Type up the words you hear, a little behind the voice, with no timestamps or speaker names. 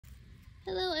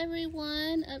Hello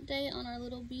everyone, update on our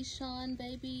little Bichon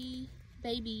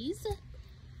babies,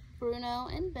 Bruno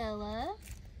and Bella.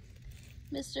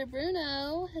 Mr.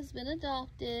 Bruno has been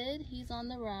adopted. He's on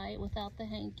the right without the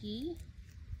hanky.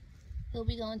 He'll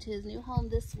be going to his new home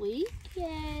this week,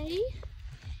 yay.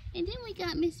 And then we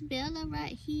got Miss Bella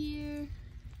right here.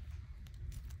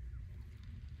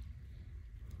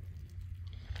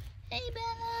 Hey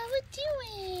Bella, what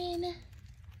doing?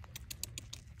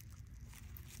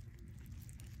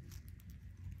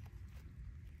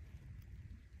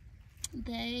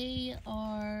 They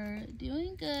are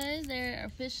doing good. They're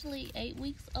officially 8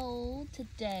 weeks old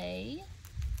today.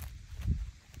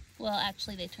 Well,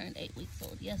 actually they turned 8 weeks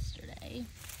old yesterday.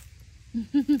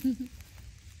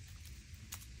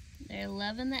 They're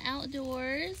loving the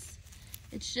outdoors.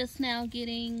 It's just now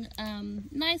getting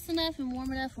nice enough and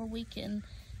warm enough where we can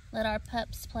let our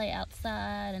pups play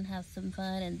outside and have some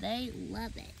fun, and they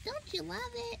love it. Don't you love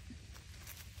it?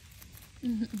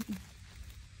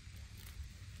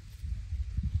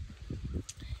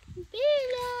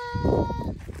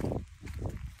 Bella! What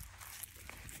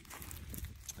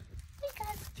you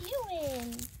guys doing?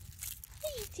 What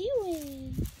are you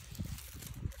doing?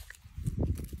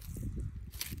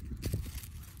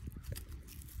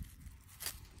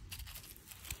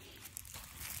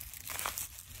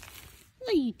 What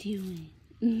are you doing?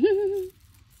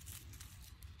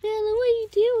 Bella, what are you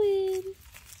doing?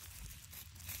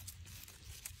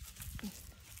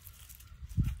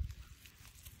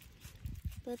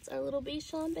 That's our little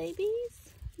Bichon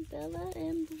babies, Bella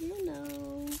and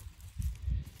Bruno.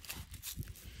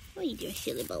 What are you doing,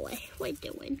 silly boy? What are you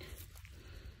doing?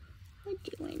 What are you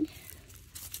doing?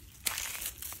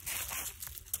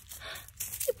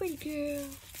 You pretty girl.